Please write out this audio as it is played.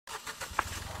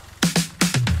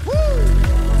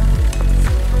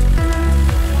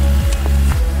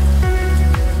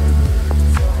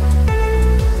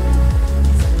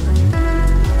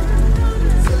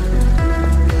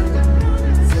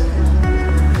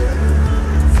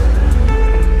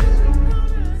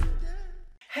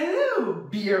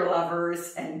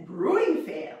lovers and brewing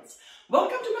fans.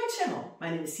 Welcome to my channel.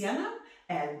 My name is Jana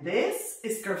and this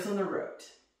is Curves on the Road.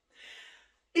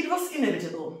 It was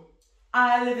inevitable.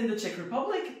 I live in the Czech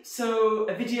Republic, so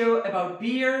a video about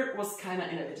beer was kinda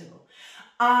inevitable.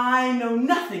 I know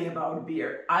nothing about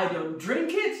beer. I don't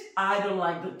drink it, I don't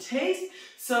like the taste,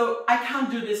 so I can't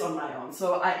do this on my own.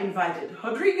 So I invited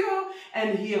Rodrigo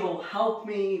and he will help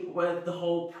me with the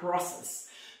whole process.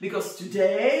 Because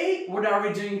today, what are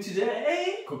we doing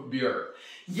today? Cook beer.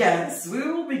 Yes, we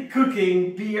will be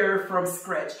cooking beer from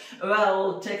scratch.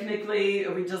 Well, technically,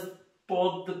 we just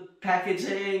bought the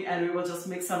packaging and we will just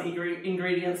mix some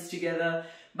ingredients together,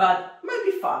 but it might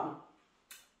be fun.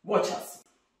 Watch us.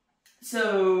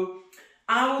 So,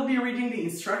 I will be reading the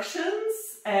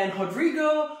instructions and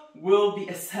Rodrigo will be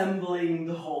assembling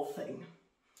the whole thing.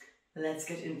 Let's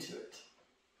get into it.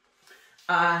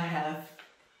 I have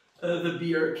the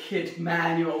beer kit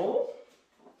manual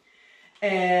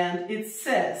and it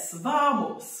says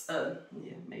vamos,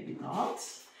 yeah, maybe not,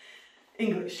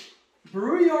 English,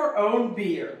 brew your own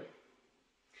beer.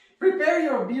 Prepare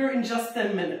your beer in just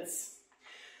 10 minutes.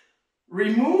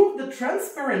 Remove the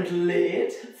transparent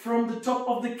lid from the top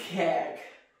of the keg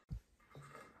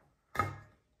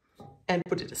and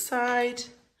put it aside.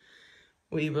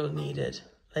 We will need it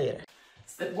later.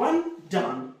 Step 1,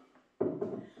 done.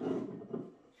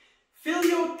 Fill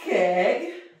your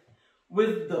keg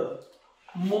with the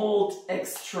malt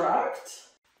extract.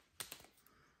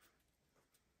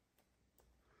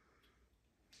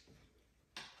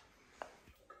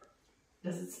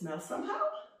 Does it smell somehow?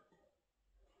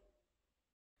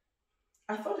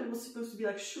 I thought it was supposed to be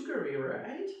like sugary,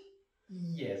 right?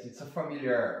 Yes, it's a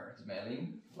familiar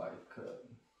smelling, like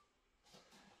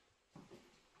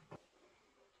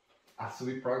a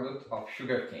sweet product of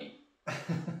sugarcane.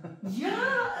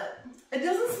 Yeah, it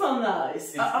doesn't smell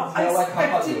nice. It I smells like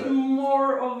expected rapadura.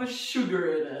 more of a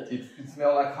sugar in it. It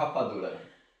smells like rapadura.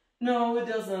 No, it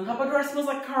doesn't. Rapadura smells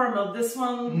like caramel. This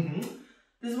one,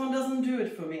 this one doesn't do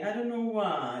it for me. I don't know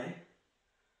why.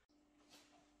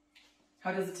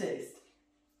 How does it taste?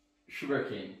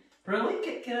 Sugarcane.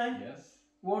 Really? Can I? Yes.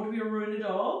 Won't we ruin it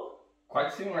all?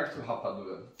 Quite similar to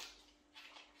rapadura.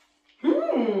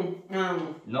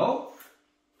 No?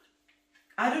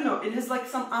 I don't know. It has like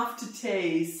some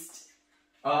aftertaste.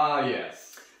 Ah,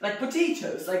 yes. Like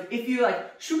potatoes. Like if you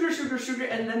like sugar,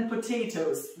 and then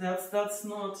potatoes. That's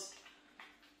not.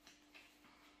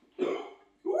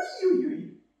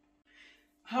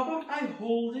 How about I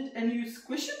hold it and you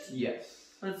squish it? Yes.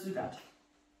 Let's do that.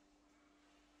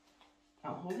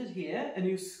 I'll hold it here and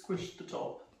you squish the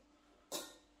top.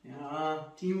 Yeah,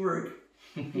 teamwork.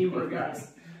 Teamwork,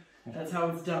 guys. That's how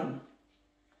it's done.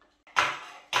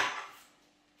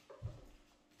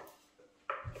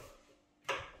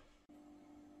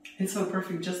 It's so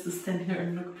perfect just to stand here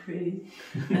and look pretty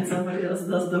and somebody else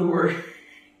does the work.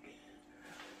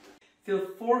 Fill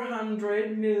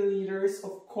 400 milliliters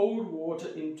of cold water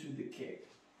into the keg.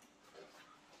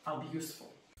 I'll be useful.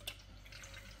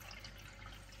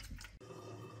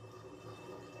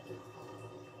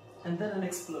 And then an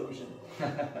explosion.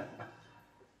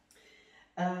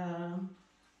 And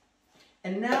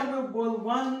now we'll boil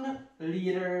 1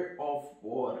 liter of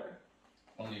water.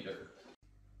 1 liter.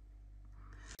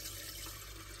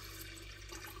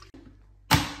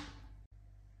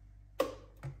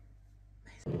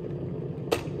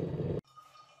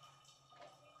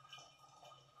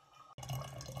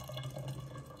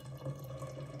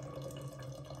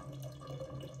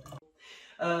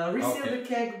 Reseal the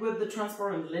keg with the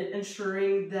transparent lid,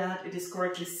 ensuring that it is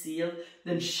correctly sealed.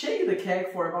 Then shake the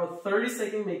keg for about 30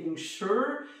 seconds, making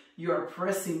sure you are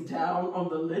pressing down on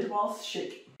the lid while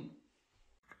shaking.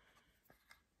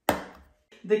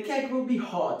 The keg will be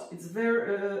hot. It's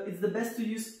the best to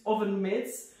use oven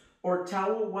mitts or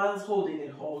towel whilst holding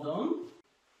it. Hold on.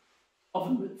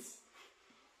 Oven mitts.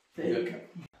 There you go.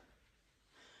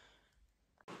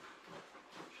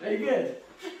 Shake it.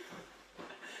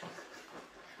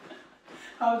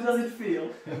 How does it feel?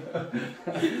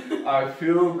 I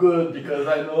feel good because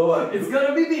I know it's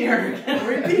gonna be beer.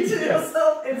 Repeat to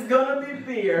yourself, it's gonna be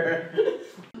beer.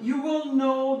 You will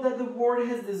know that the water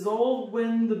has dissolved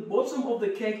when the bottom of the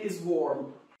keg is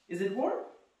warm. Is it warm?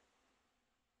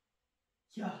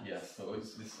 Yeah. Yes, so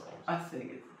it's dissolved. I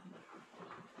think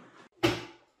it.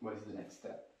 What is the next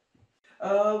step?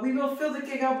 We will fill the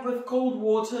keg up with cold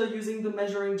water using the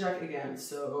measuring jug again.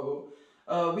 So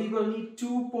we will need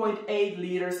 2.8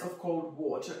 liters of cold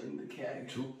water in the keg.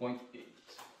 2.8.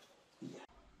 Yeah.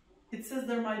 It says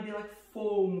there might be like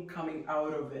foam coming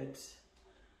out of it.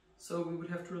 So we would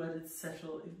have to let it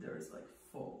settle if there is like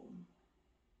foam.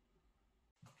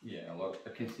 Yeah, look, I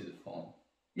can see the foam.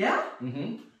 Yeah?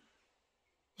 Mm-hmm.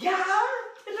 Yeah!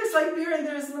 It looks like beer and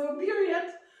there's no beer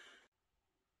yet.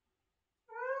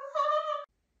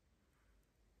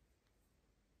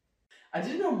 I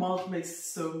didn't know malt makes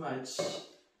so much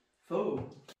foam.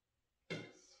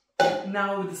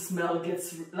 Now the smell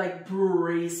gets like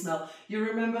brewery smell. You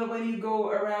remember when you go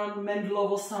around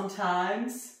Mendlovo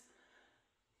sometimes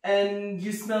and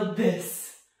you smell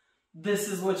this? This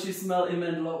is what you smell in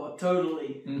Mendlovo,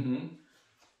 totally. Mm-hmm.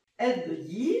 Add the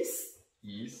yeast,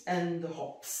 Yeast. and the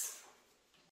hops.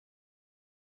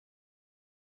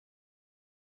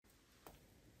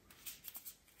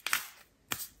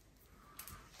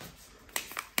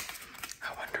 I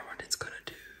wonder what it's gonna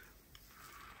do.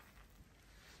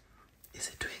 Is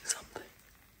it doing something?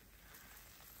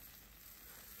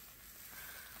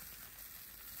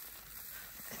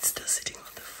 It's still sitting on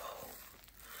the foam.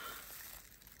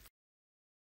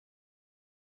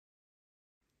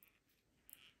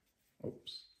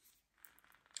 Oops.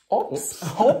 Hops?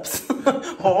 Hops?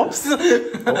 Hops?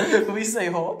 We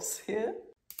say hops here.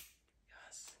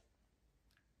 Yes.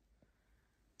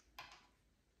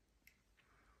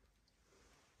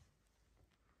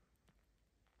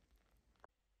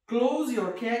 Close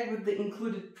your keg with the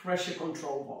included pressure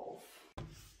control valve.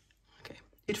 Okay,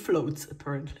 it floats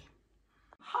apparently.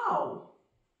 How?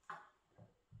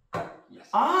 Yes.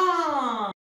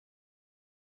 Ah!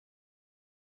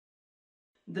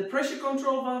 The pressure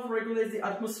control valve regulates the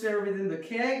atmosphere within the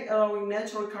keg, allowing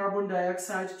natural carbon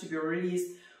dioxide to be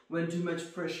released when too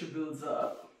much pressure builds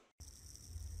up.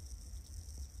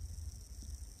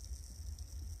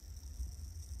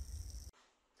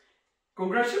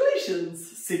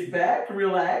 Congratulations! Sit back,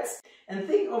 relax, and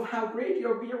think of how great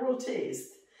your beer will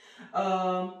taste.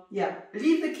 Yeah,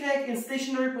 leave the keg in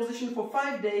stationary position for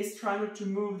 5 days. Try not to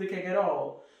move the keg at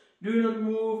all. Do not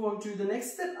move on to the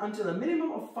next step until a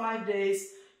minimum of 5 days.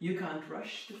 You can't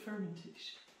rush the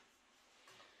fermentation.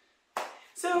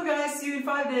 So guys, see you in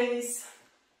 5 days.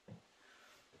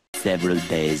 Several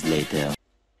days later.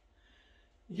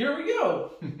 Here we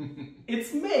go.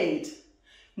 It's made.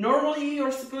 Normally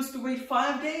you're supposed to wait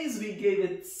 5 days. We gave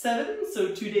it 7,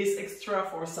 so 2 days extra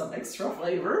for some extra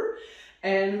flavor.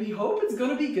 And we hope it's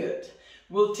gonna be good.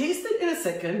 We'll taste it in a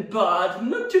second, but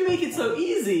not to make it so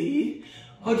easy.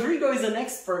 Rodrigo is an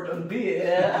expert on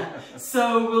beer,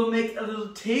 so we'll make a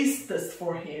little taste test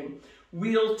for him.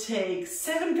 We'll take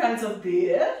 7 kinds of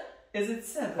beer. Is it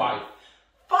 7? 5.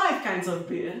 5 kinds of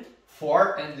beer.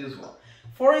 4 and this one.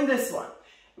 4 in this one.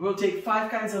 We'll take 5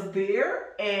 kinds of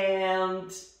beer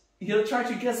and he'll try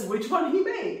to guess which one he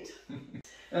made.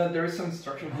 There is some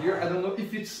instruction here. I don't know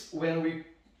if it's when we,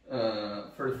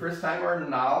 for the first time or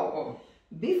now. Or...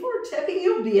 Before tapping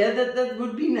your beer, that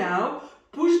would be now,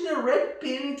 push the red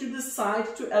pin to the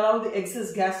side to allow the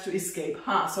excess gas to escape.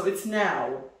 So it's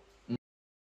now.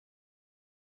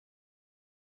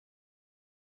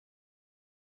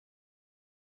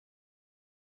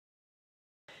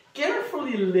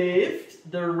 Carefully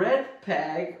lift the red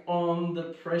peg on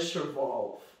the pressure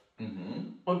valve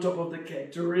on top of the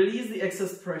keg to release the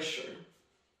excess pressure.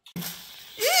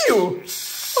 Ew!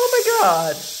 Oh my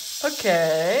god!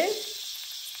 Okay.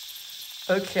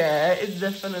 Okay, it's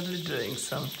definitely doing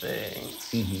something.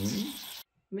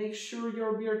 Make sure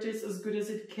your beer tastes as good as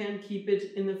it can. Keep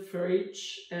it in the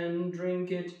fridge and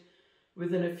drink it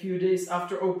within a few days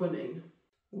after opening.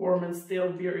 Warm and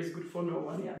stale beer is good for no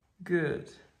one, yeah. Good.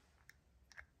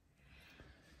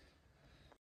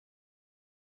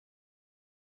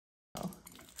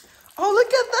 Oh,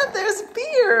 look at that, there's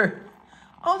beer!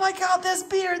 Oh my god, there's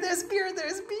beer, there's beer,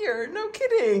 there's beer! No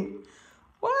kidding!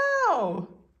 Wow!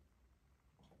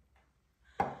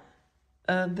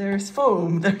 There's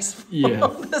foam, there's foam,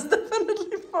 Yes. there's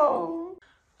definitely foam.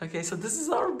 Okay, so this is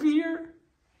our beer.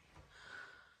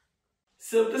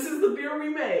 So this is the beer we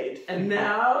made. And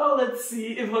now let's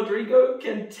see if Rodrigo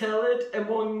can tell it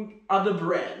among other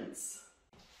brands.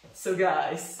 So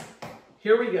guys,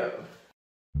 here we go.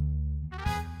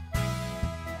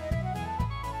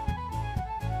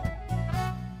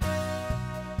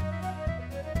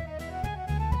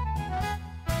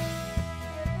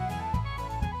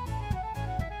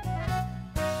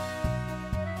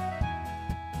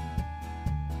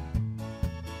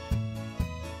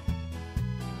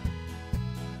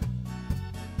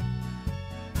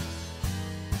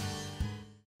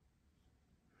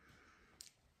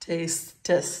 Taste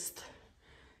test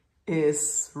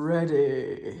is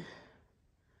ready.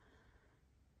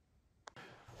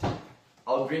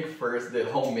 I'll drink first the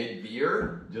homemade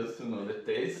beer, just to know the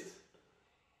taste.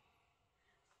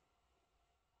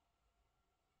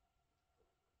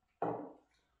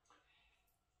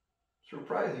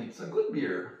 Surprising, it's a good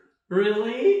beer.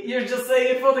 Really? You're just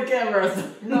saying it for the cameras.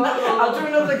 No, I'll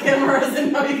turn off the cameras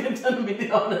and now you can tell me the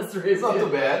honest review. It's not too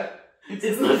bad.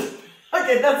 It's not...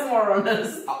 Okay, that's more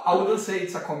honest. I wouldn't say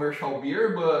it's a commercial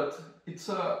beer, but it's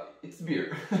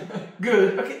beer.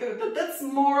 Good. Okay, that's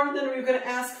more than we're gonna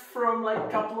ask from like a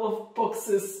couple of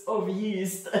boxes of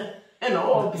yeast and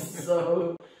hops.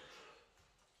 So,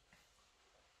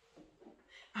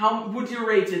 how would you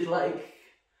rate it? Like,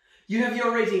 you have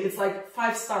your rating. It's like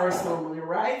 5 stars normally,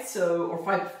 right? So, or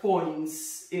 5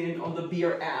 points on the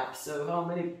beer app. So, how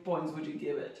many points would you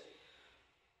give it?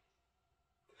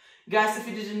 Guys, if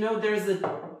you didn't know, there's a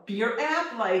beer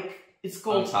app, like it's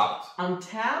called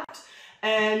Untapped,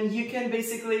 and you can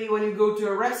basically, when you go to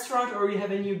a restaurant or you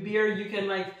have a new beer, you can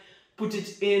like put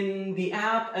it in the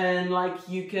app and like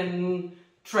you can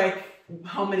track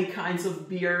how many kinds of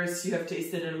beers you have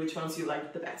tasted and which ones you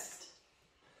like the best.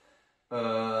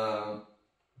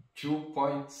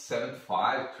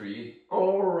 2.753.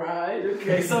 All right,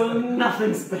 okay, so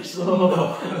nothing special.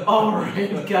 No. All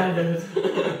right, got it.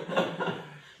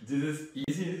 This is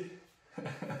easy.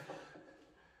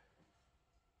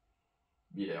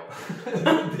 Yeah.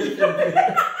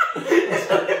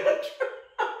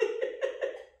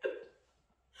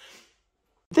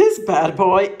 This bad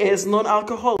boy is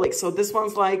non-alcoholic, so this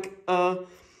one's like a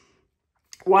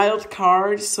wild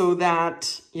card, so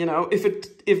that, you know, if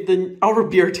our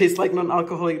beer tastes like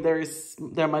non-alcoholic, there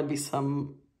might be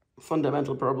some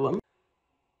fundamental problem.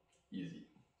 Easy.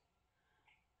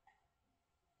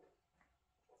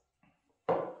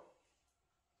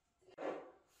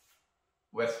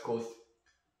 West Coast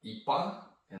IPA.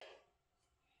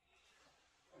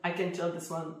 I can tell this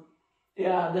one.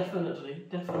 Yeah, definitely.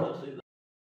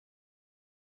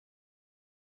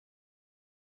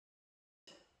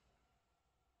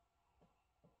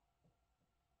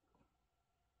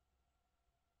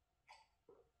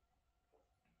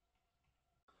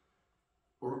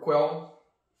 Urquell.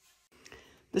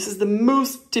 This is the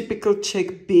most typical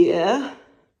Czech beer,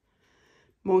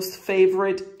 most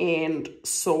favorite and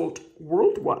sold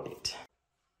worldwide.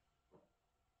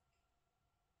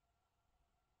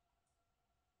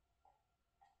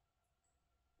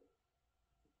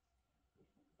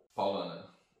 Paulaner.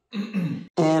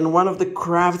 And one of the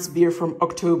crafts beer from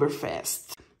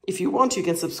Oktoberfest. If you want, you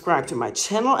can subscribe to my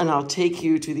channel and I'll take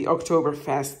you to the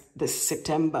Oktoberfest this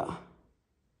September.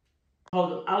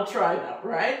 Hold on, I'll try it out,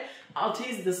 right? I'll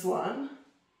taste this one.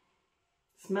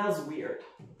 Smells weird.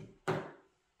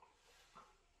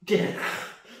 Yeah.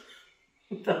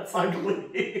 That's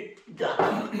ugly.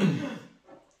 Yeah.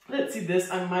 Let's see this.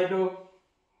 I might go.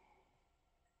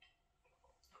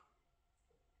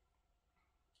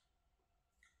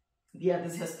 Yeah,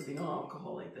 this has to be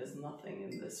non-alcoholic. There's nothing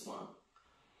in this one.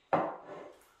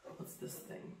 What's this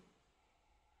thing?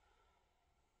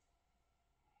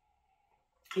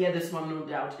 Yeah, this one, no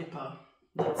doubt, IPA.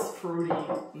 That's fruity.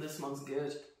 This one's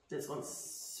good. This one's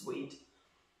sweet.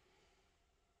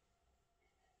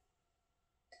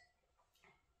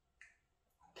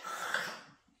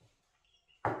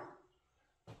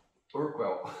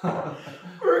 Urquell.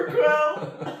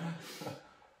 Urquell.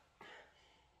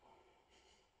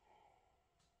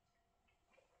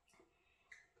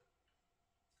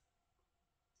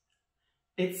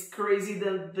 It's crazy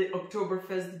that the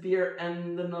Oktoberfest beer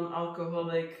and the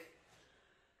non-alcoholic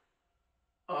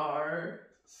are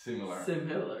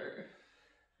similar.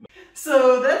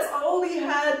 So that's all we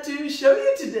had to show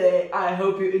you today. I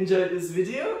hope you enjoyed this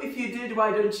video. If you did,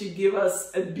 why don't you give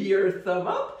us a beer thumb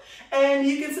up? And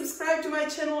you can subscribe to my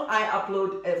channel. I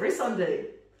upload every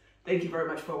Sunday. Thank you very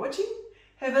much for watching.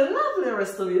 Have a lovely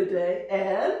rest of your day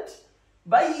and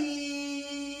bye!